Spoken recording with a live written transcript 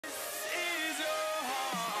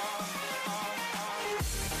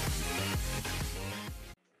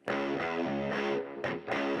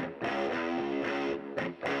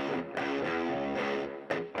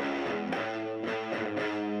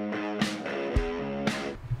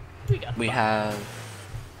We have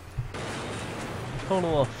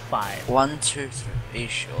total of 5. 1, 2, 3. Are you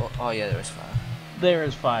sure? Oh yeah, there is 5. There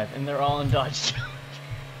is 5, and they're all in dodge.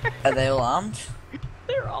 Are they all armed?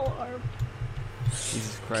 They're all armed.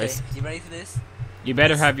 Jesus Christ. Okay, you ready for this? You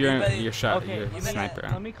better have your shot, Okay, your sniper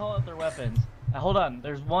let out. me call out their weapons. Hold on,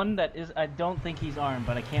 there's one that is, I don't think he's armed,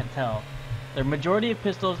 but I can't tell. They're majority of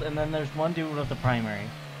pistols, and then there's one dude with the primary.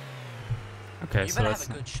 Okay, You so better that's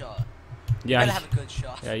have a good shot. yeah. You better have a good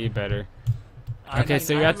shot. Yeah, you better. I Okay, mean,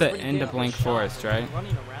 so you're at the really end good of at Blank the shot. Forest, right?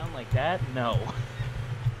 Running around like that? No.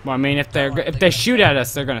 Well, I mean, if they shoot at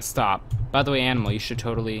us, they're gonna stop. By the way, Animal, you should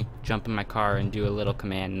totally jump in my car and do a little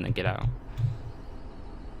command and then get out.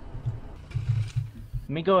 Let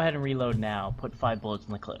me go ahead and reload now. Put 5 bullets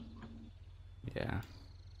in the clip. Yeah.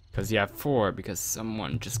 Because you have 4 because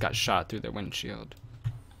someone just got shot through their windshield.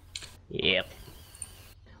 Yep.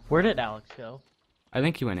 Where did Alex go? I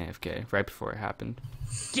think he went AFK right before it happened.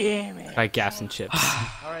 Damn it! Like gas and chips.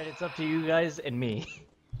 Alright, it's up to you guys and me.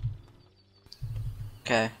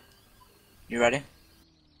 Okay. You ready?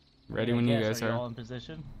 Ready when you Yes, guys are. You are. all in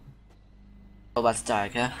position? Oh, let's die,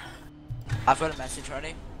 okay? I've got a message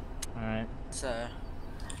ready. Alright. So,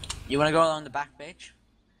 you wanna go along the back beach?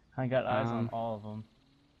 I got eyes on all of them.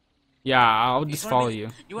 Yeah, I'll just follow you.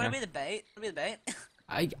 You wanna Yeah. be the bait? Wanna be the bait?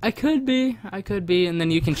 I could be, and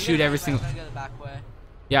then you can shoot every single. I'm gonna go the back way.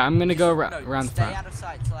 Yeah, I'm gonna go No, around the stay front. out of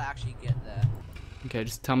sight till I actually get there. Okay,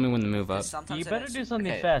 just tell me when to move up. Sometimes You it better is. do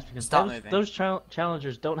something Okay, fast because stop moving. those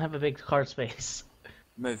challengers don't have a big car space.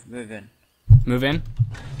 Move in. Move in.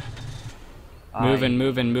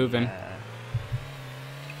 Move in.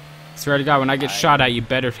 Swear to God, when I get shot at, you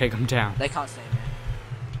better take them down. They can't see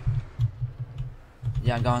me.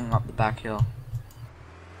 Yeah, I'm going up the back hill.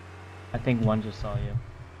 I think one just saw you.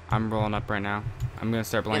 I'm rolling up right now. I'm gonna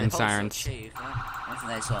start Yeah, blowing they probably sirens. saw Chief, yeah? I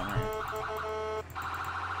think they saw me.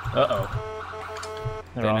 Uh-oh.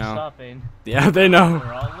 They're They all know. stopping. Yeah, they know.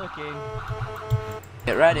 They're all looking.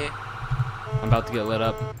 Get ready. I'm about to get lit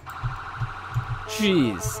up.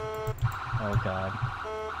 Jeez. Oh god.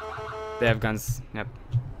 They have guns. Yep.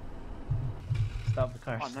 Stop the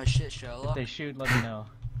cars. Oh no shit, If Sherlock. they shoot, let me know.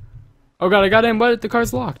 Oh God, I got in. What? The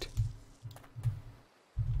car's locked.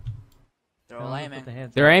 They're Tell all them to put aiming. the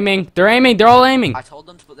hands They're up. aiming. They're aiming. They're all aiming. I told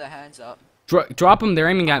them to put their hands up. Drop them. They're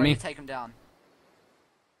aiming I'm at ready me. to take them down.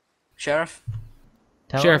 Sheriff?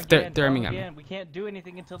 Tell Sheriff, them again, they're tell aiming them at me. again. We can't do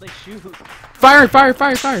anything until they shoot. Fire! Open fire,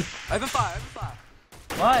 open fire.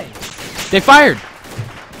 Why? They fired.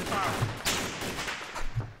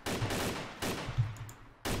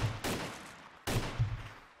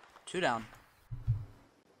 Two down.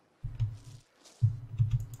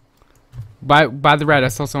 By the red, I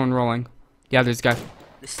saw someone rolling. Yeah, there's a guy.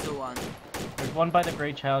 There's still one. There's one by the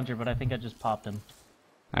Great Challenger, but I think I just popped him.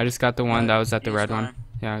 I just got the one that was at the You red just got one. him.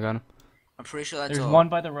 Yeah, I got him. I'm pretty sure that's There's all. one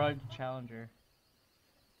by the Red Challenger.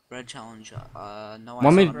 Red Challenger. No,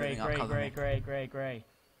 Want me- I'm Gray, moving up. gray, Cover gray, me. gray, gray, gray.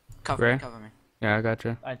 Cover Gray? me, cover me. Yeah, I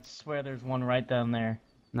gotcha. I swear there's one right down there.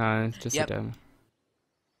 No, it's just Yep. a dev.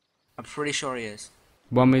 I'm pretty sure he is.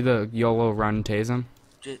 Want me to YOLO run tase him?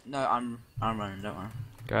 No, I'm running, don't worry.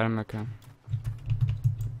 Got him, okay.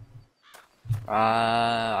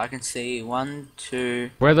 I can see 1,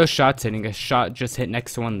 2. Where are those shots hitting? A shot just hit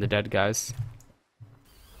next to one of the dead guys.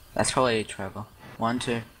 That's probably Trevor. 1,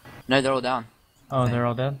 2. No, they're all down. Oh, they're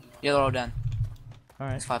all dead? Yeah, they're all down.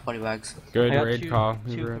 Alright. It's 5 body bags. Good I got raid two, call.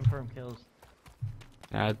 two confirmed kills.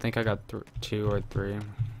 Yeah, I think I got 2 or 3.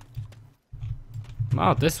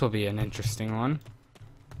 Well, this will be an interesting one.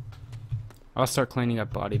 I'll start cleaning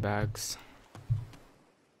up body bags.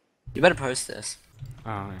 You better post this. Oh,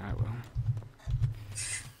 yeah, I will.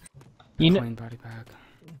 You know, Clean body bag.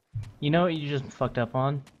 you know what you just fucked up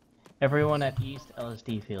on? Everyone at East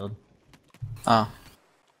LSD field. Oh.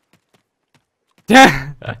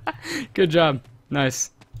 Yeah! Good job.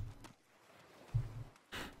 Nice.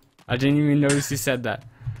 I didn't even notice you said that.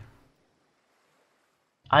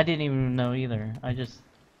 I didn't even know either. I just...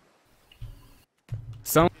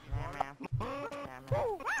 Some.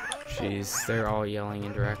 Jeez, they're all yelling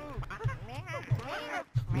indirect.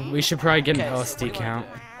 We should probably get an Okay, LSD count.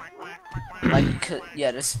 Like,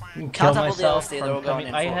 yeah, just kill count up all the myself LSD, they're from all going coming.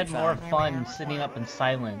 in. I for had it, more fam. fun sitting up in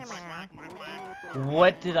silence.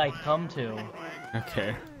 What did I come to?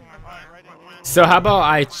 Okay. So how about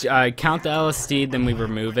I count the LSD, then we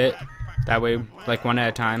remove it. That way, like one at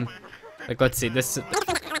a time. Like, let's see, this.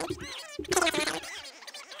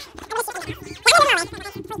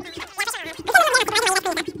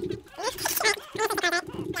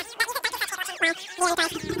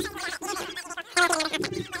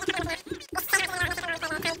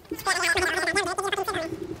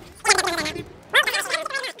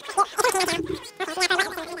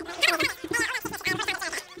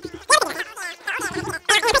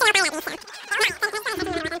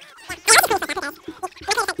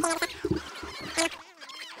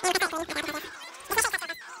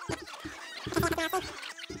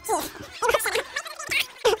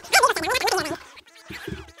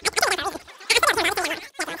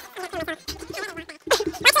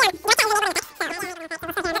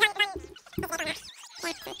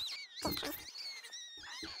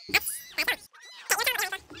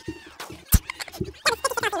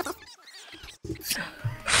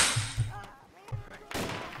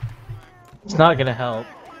 It's not gonna help.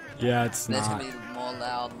 Yeah, it's There's not. gonna be more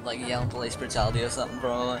loud, like yelling police brutality or something,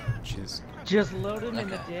 probably. Jeez. Just load them in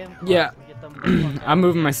the Okay. damn car Yeah. and get them the fuck I'm out.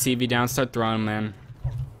 moving my CV down. Start throwing them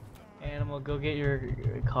in. Animal, go get your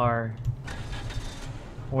car.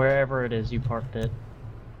 Wherever it is you parked it.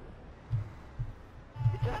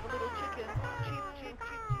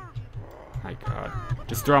 My God.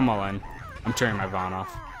 Just throw them all in. I'm turning my Vaughn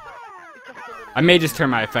off. I may just turn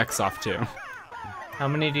my effects off too. How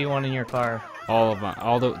many do you want in your car? All of them.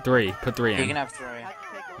 All the 3. Put 3 You in. can have 3.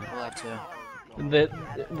 We'll have 2.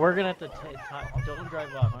 We're gonna have to don't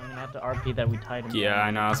drive off. I'm gonna have to RP that we tied him. Yeah, I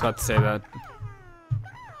know. I was about to say that.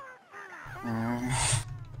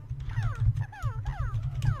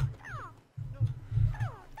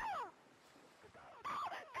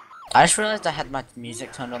 I just realized I had my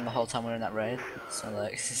music turned on the whole time we were in that raid. So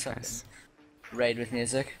like, Nice. raid with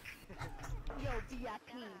music.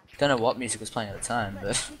 Don't know what music was playing at the time,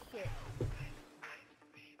 but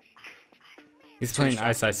He's playing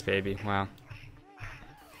Ice Ice Baby. Wow.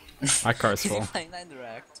 My car's is he full. playing that in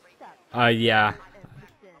direct? Yeah.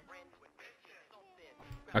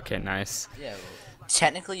 Okay, nice. Yeah. Well,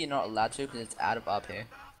 technically, you're not allowed to because it's out of RP.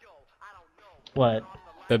 What?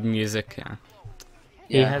 The music, yeah.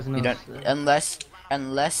 He Yeah, has no you don't unless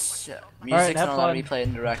music's have not allowed to be fun. played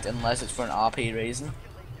in direct unless it's for an RP reason.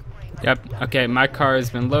 Yep. Okay, my car has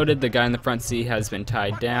been loaded. The guy in the front seat has been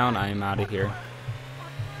tied down. I am out of here.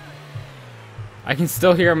 I can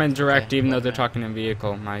still hear him in direct, Okay, even though they're okay. talking in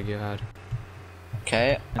vehicle. My God.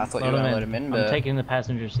 Okay, I thought you were gonna load him in, but I'm taking the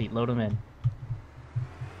passenger seat. Load him in.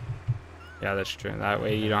 Yeah, that's true. That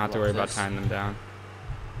way you don't have to worry about This. tying them down.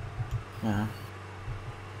 yeah.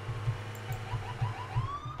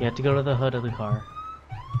 You have to go to the hood of the car.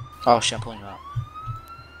 Oh shit, I'm pulling you out.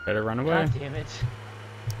 Better run away. God damn it.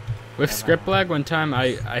 With script lag, one time I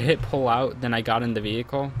hit pull out, then I got in the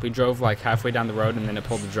vehicle. We drove like halfway down the road, and then it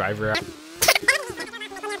pulled the driver out.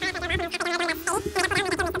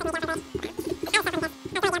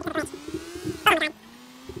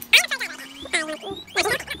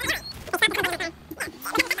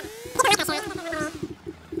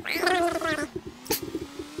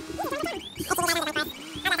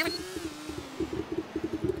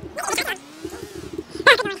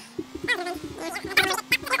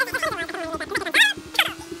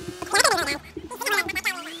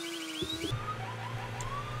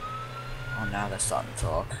 Oh, now they're starting to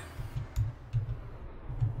talk.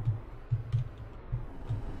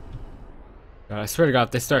 God, I swear to God,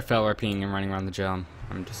 if they start FLRPing and running around the jail,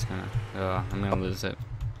 I'm just gonna, I'm gonna lose it.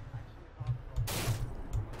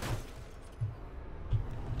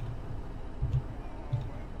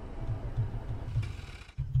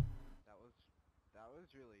 That was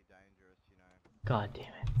really dangerous, you know. God damn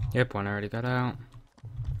it. Yep, one already got out.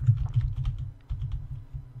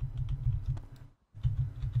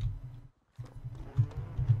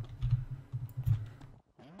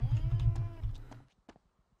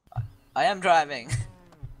 I am driving.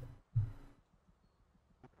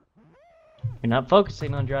 You're not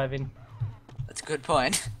focusing on driving. That's a good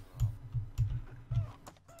point.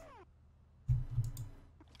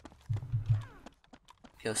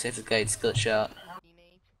 He'll save the gates, glitch out.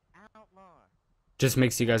 Teenage outlaw. Just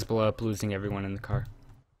makes you guys blow up, losing everyone in the car.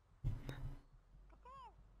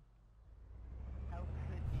 How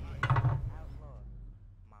could you outlaw?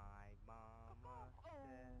 My mama said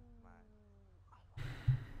my.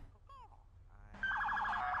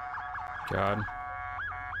 God.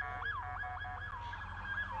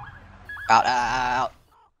 Out.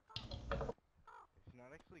 He's not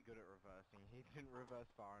actually good at reversing. He didn't reverse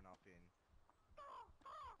far enough in.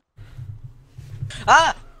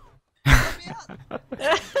 Ah!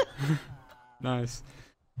 Nice.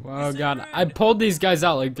 Wow, God. I pulled these guys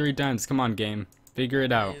out like 3 times. Come on, game. Figure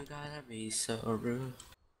it out. You gotta be so rude.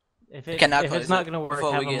 If Okay, now it's close not it gonna work,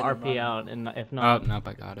 before have we them get them RP running. out, and if Oh, not, nope,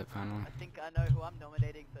 I got it finally. I think I know who I'm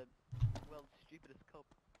nominating for world's stupidest cop.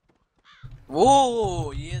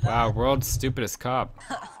 Whoa, yeah. Wow, world's stupidest cop.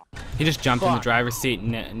 He just jumped in the Fuck. driver's seat,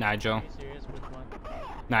 Nigel. Are you serious? Which one?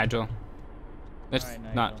 Nigel. Let's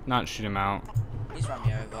Alright, not Nigel. not shoot him out. He's run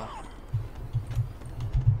me over.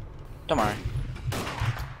 Don't worry.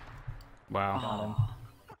 Wow. Got him.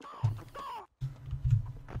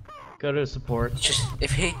 Go to support. It's just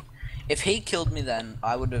if he killed me, then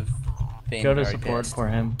I would have been Go to very support pissed. for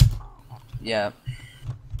him. Yeah.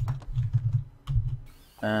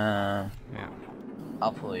 Yeah.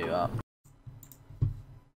 I'll pull you up.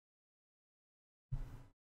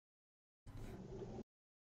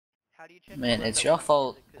 How do you check? Man, it's your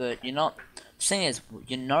fault, but you're not. The thing is,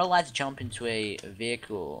 you're not allowed to jump into a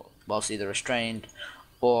vehicle whilst either restrained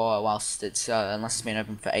or whilst it's unless it's been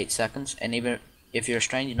open for 8 seconds. And even if you're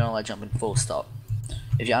restrained, you're not allowed to jump in full stop.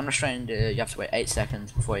 If you're unrestrained, you have to wait 8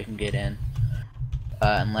 seconds before you can get in,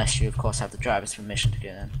 unless you of course have the driver's permission to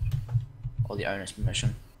get in, or the owner's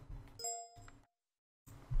permission.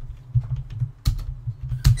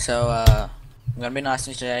 So I'm gonna be nice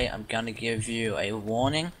to you today. I'm gonna give you a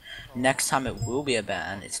warning. Next time it will be a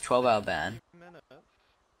ban. It's a 12-hour ban.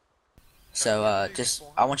 So just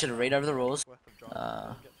I want you to read over the rules,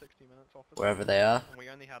 wherever they are. And we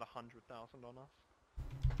only had 100,000 on us.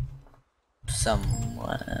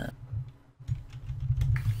 Somewhere.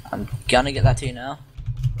 I'm gonna get that to you now.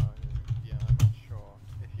 So, yeah, I'm not sure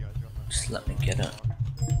if you guys got that. Just let me get it.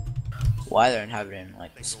 Why they're inhabiting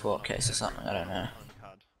like the sport case or something, I don't know.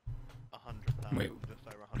 Wait. Just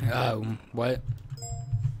over 100,000. What?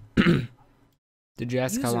 Did you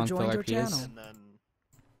ask how long the LRP is? And then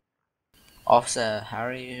Officer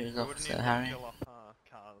Harry, who's we wouldn't Officer even Harry? fill up our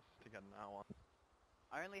cars to get an hour.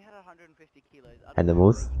 I only had 150 kilos. I don't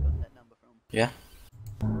Animals? know where you got that number from. Yeah.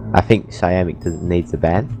 I think Siamic needs a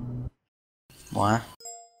ban. Why?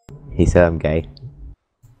 He said I'm gay.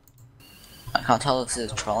 I can't tell if this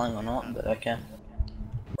is trolling or not, but okay.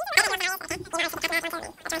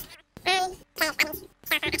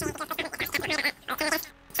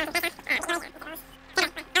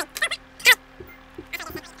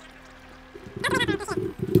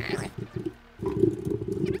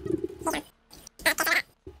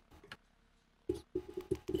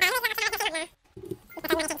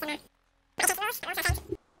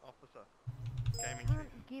 Officer. Gaming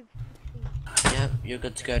chief. Yeah, you're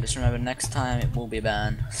good to go. Just remember, next time it will be a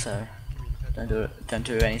ban, so don't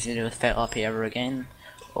do anything to do with fail RP ever again,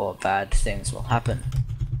 or bad things will happen.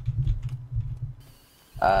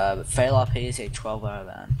 But fail RP is a 12-hour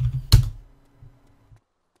ban.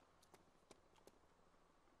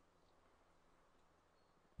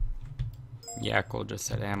 Yeah, Cole just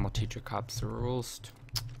said animal teacher cops the rules.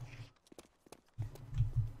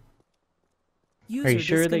 Are you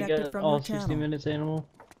sure they got all 60 minutes animal?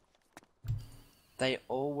 They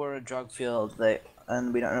all were a drug field.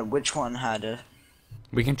 And we don't know which one had it.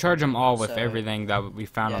 We can charge them all with So, everything that we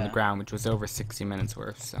found on the yeah. ground, which was over 60 minutes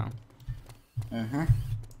worth, so.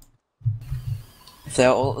 If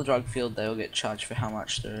they're all at the drug field, they'll get charged for how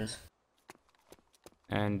much there is.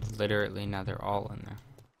 And literally now they're all in there.